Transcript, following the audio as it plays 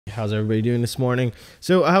How's everybody doing this morning?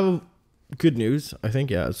 So I have good news. I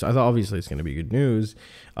think, yeah. So I thought obviously it's going to be good news.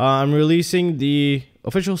 I'm releasing the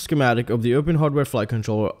official schematic of the Open Hardware Flight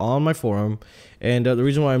Controller on my forum. And the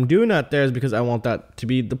reason why I'm doing that there is because I want that to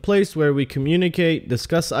be the place where we communicate,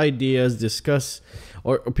 discuss ideas,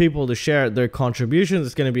 or people to share their contributions.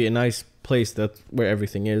 It's going to be a nice place that's where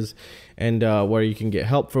everything is, and where you can get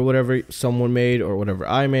help for whatever someone made or whatever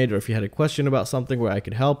I made, or if you had a question about something where I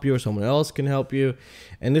could help you or someone else can help you.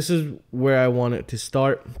 And this is where I want it to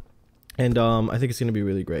start. And I think it's going to be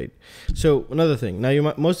really great. So another thing,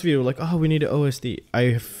 now most of you are like, oh, we need an OSD. I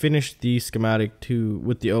have finished the schematic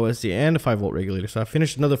with the OSD and a 5-volt regulator. So I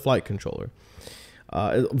finished another flight controller,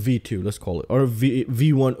 V2, let's call it, or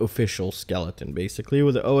V1 official skeleton, basically,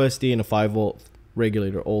 with the OSD and a 5-volt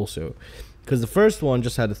regulator also. Because the first one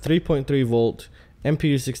just had a 3.3 volt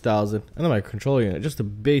MPU 6000 and then my controller unit, just a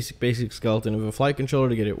basic skeleton of a flight controller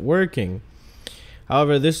to get it working.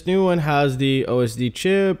 However, this new one has the OSD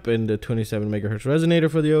chip and the 27 megahertz resonator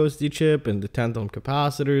for the OSD chip and the 10 ohm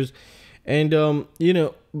capacitors. And, you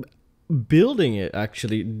know, building it,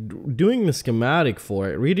 actually, doing the schematic for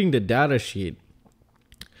it, reading the data sheet,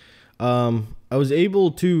 I was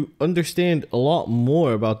able to understand a lot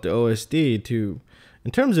more about the OSD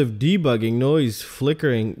in terms of debugging, noise,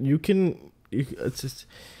 flickering.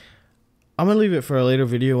 I'm going to leave it for a later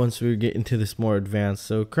video once we get into this more advanced.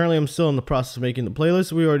 So currently I'm still in the process of making the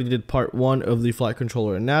playlist. We already did part 1 of the flight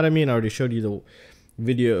controller anatomy, and I already showed you the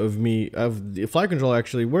video of the flight controller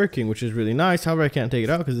actually working, which is really nice. However, I can't take it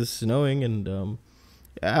out because it's snowing, and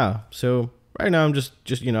yeah. So right now I'm just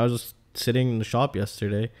you know, I was just sitting in the shop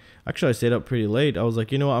yesterday. Actually, I stayed up pretty late. I was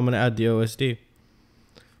like, you know what, I'm going to add the OSD.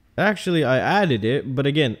 Actually, I added it, but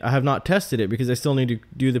again, I have not tested it because I still need to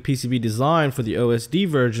do the PCB design for the OSD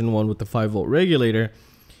version 1 with the 5-volt regulator.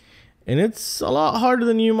 And it's a lot harder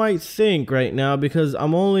than you might think right now because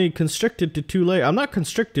I'm only constricted to 2 layers. I'm not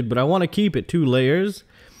constricted, but I want to keep it 2 layers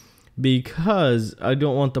because I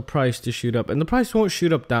don't want the price to shoot up. And the price won't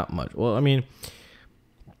shoot up that much. Well, I mean,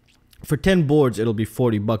 for 10 boards, it'll be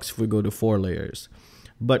 $40 if we go to 4 layers.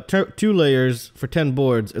 But 2 layers for 10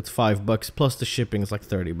 boards, it's $5 plus the shipping is like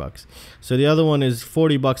 $30. So the other one is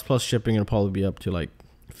 $40 plus shipping. It'll probably be up to like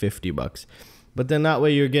 $50. But then that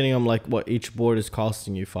way you're getting them like what each board is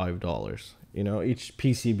costing you $5. You know, each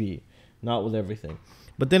PCB, not with everything.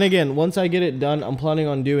 But then again, once I get it done, I'm planning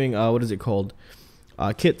on doing what is it called?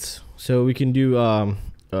 Kits. So we can do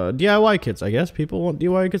DIY kits, I guess. People want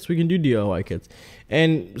DIY kits, we can do DIY kits.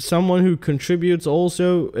 And someone who contributes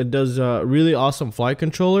also, it does a really awesome flight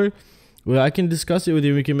controller. Well, I can discuss it with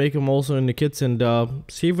you. We can make them also in the kits and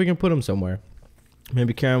see if we can put them somewhere.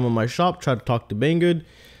 Maybe carry them in my shop, try to talk to Banggood.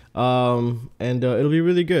 And it'll be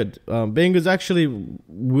really good. Banggood's actually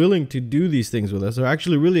willing to do these things with us. They're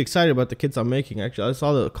actually really excited about the kits I'm making. Actually, I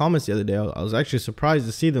saw the comments the other day. I was actually surprised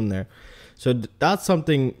to see them there. So that's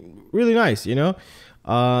something really nice, you know.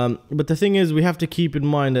 But the thing is, we have to keep in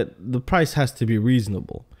mind that the price has to be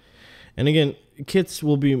reasonable. And again, kits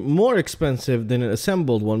will be more expensive than an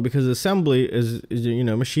assembled one because assembly is you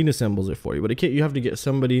know, machine assembles it for you. But a kit, you have to get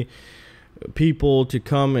people to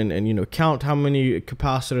come and you know, count how many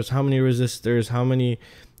capacitors, how many resistors, how many,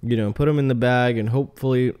 you know, put them in the bag, and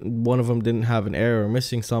hopefully one of them didn't have an error or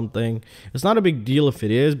missing something. It's not a big deal if it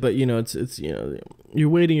is, but you know, it's you know, you're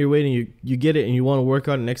waiting, you get it and you want to work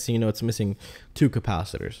on it. Next thing you know, it's missing 2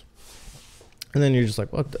 capacitors. And then you're just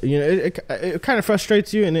like, what the? You know, it kind of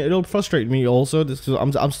frustrates you, and it'll frustrate me also. This,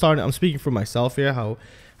 I'm speaking for myself here, how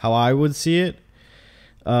I would see it.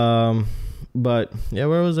 But yeah,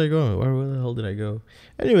 where was I going? Where the hell did I go?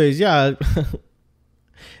 Anyways, yeah.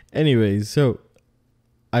 Anyways, so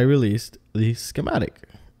I released the schematic,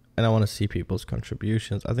 and I want to see people's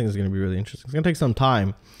contributions. I think it's going to be really interesting. It's going to take some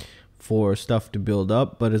time for stuff to build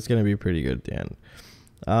up, but it's going to be pretty good at the end.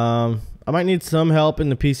 I might need some help in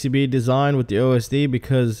the PCB design with the OSD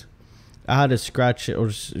because I had to scratch it or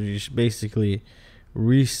just basically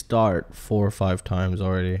restart 4 or 5 times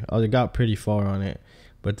already. I got pretty far on it,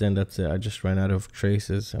 but then that's it. I just ran out of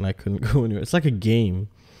traces and I couldn't go anywhere. It's like a game.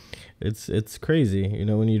 It's crazy, you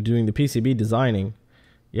know, when you're doing the PCB designing.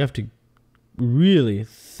 You have to really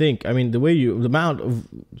think. I mean, the amount of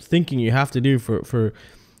thinking you have to do for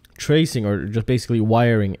tracing or just basically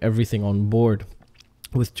wiring everything on board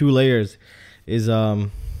with 2 layers is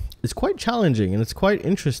quite challenging, and it's quite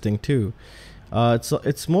interesting too.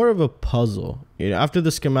 It's more of a puzzle. You know, after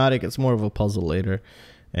the schematic, it's more of a puzzle later,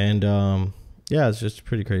 and yeah, it's just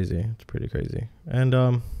pretty crazy. It's pretty crazy. And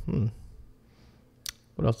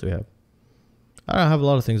what else do we have? I have a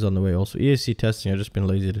lot of things on the way also. ESC testing, I've just been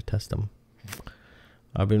lazy to test them.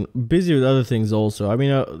 I've been busy with other things also. I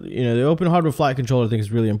mean, the open hardware flight controller I think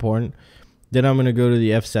is really important. Then I'm going to go to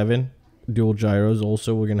the F7 dual gyros.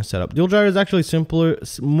 Also, we're going to set up dual gyros. Actually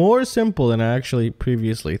more simple than I actually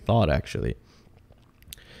previously thought actually.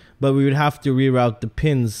 But we would have to reroute the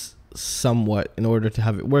pins somewhat in order to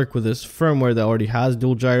have it work with this firmware that already has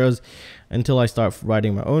dual gyros until I start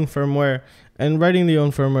writing my own firmware. And writing the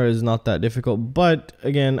own firmware is not that difficult, but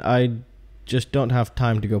again, I just don't have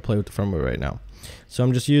time to go play with the firmware right now. So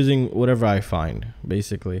I'm just using whatever I find,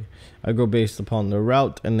 basically. I go based upon the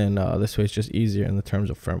route, and then this way it's just easier in the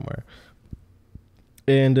terms of firmware.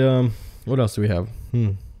 And what else do we have?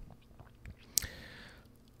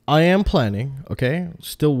 I am planning, okay,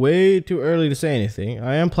 still way too early to say anything.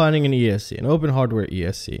 I am planning an ESC, an open hardware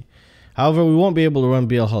ESC. However, we won't be able to run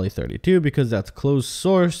BLHeli32 because that's closed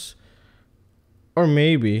source. Or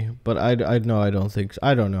maybe, but I don't think so.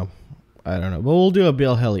 I don't know. But we'll do a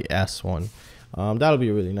BLHeli S one. That'll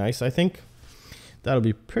be really nice, I think. That'll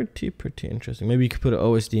be pretty interesting. Maybe you could put an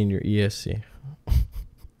OSD in your ESC.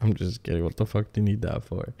 I'm just kidding. What the fuck do you need that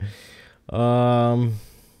for? I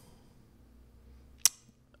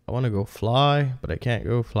want to go fly, but I can't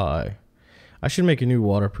go fly. I should make a new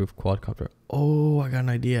waterproof quadcopter. Oh, I got an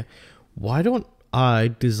idea. Why don't I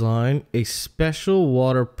design a special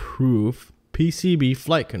waterproof PCB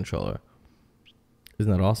flight controller?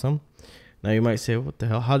 Isn't that awesome? Now you might say, what the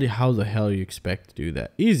hell? How the hell do you expect to do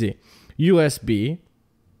that? Easy. USB.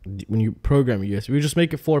 When you program USB, we just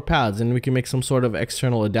make it 4 pads, and we can make some sort of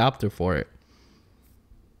external adapter for it.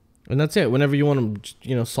 And that's it. Whenever you want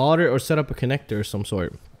to, solder or set up a connector of some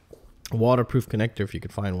sort. A waterproof connector if you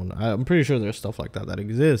could find one. I'm pretty sure there's stuff like that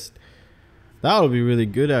exists. That would be really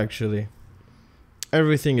good actually.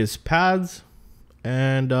 Everything is pads,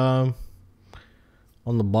 and on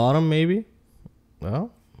the bottom maybe.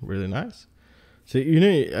 Well, really nice. So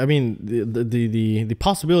I mean the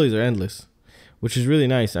possibilities are endless, which is really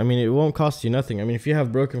nice. I mean, it won't cost you nothing. I mean, if you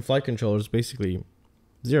have broken flight controllers, basically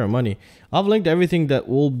zero money. I've linked everything that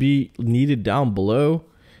will be needed down below.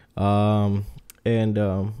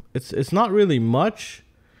 It's not really much.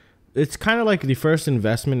 It's kind of like the first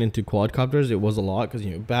investment into quadcopters. It was a lot because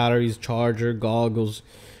batteries, charger, goggles,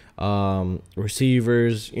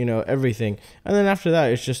 receivers, everything. And then after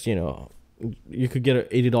that, it's just you could get an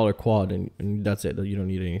 $80 quad and that's it. You don't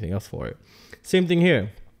need anything else for it. Same thing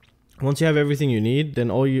here. Once you have everything you need, then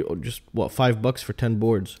 $5 for 10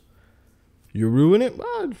 boards. You ruin it?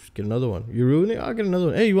 Well, just get another one. You ruin it? I'll get another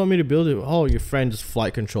one. Hey, you want me to build it? Oh, your friend's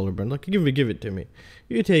flight controller burned. Like, give it to me.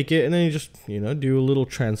 You take it, and then you just, do a little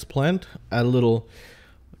transplant, add a little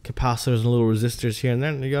capacitors and little resistors here and there,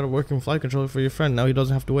 and you got a working flight controller for your friend. Now he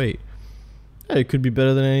doesn't have to wait. Yeah, it could be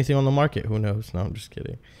better than anything on the market. Who knows? No, I'm just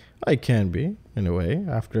kidding. It can be, in a way.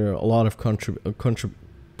 After a lot of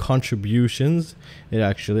contributions,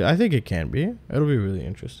 I think it can be. It'll be really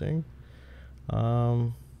interesting.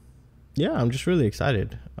 Yeah, I'm just really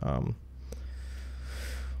excited.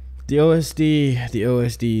 The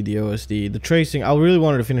OSD, the tracing. I really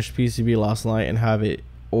wanted to finish PCB last night and have it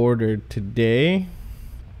ordered today,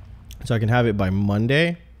 so I can have it by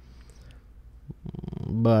Monday.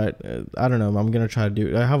 But I don't know. I'm gonna try to do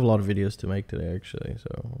it. I have a lot of videos to make today, actually, so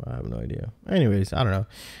I have no idea. Anyways, I don't know.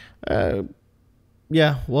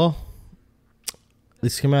 Yeah, well, the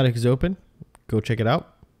schematic is open. Go check it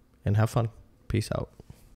out and have fun. Peace out.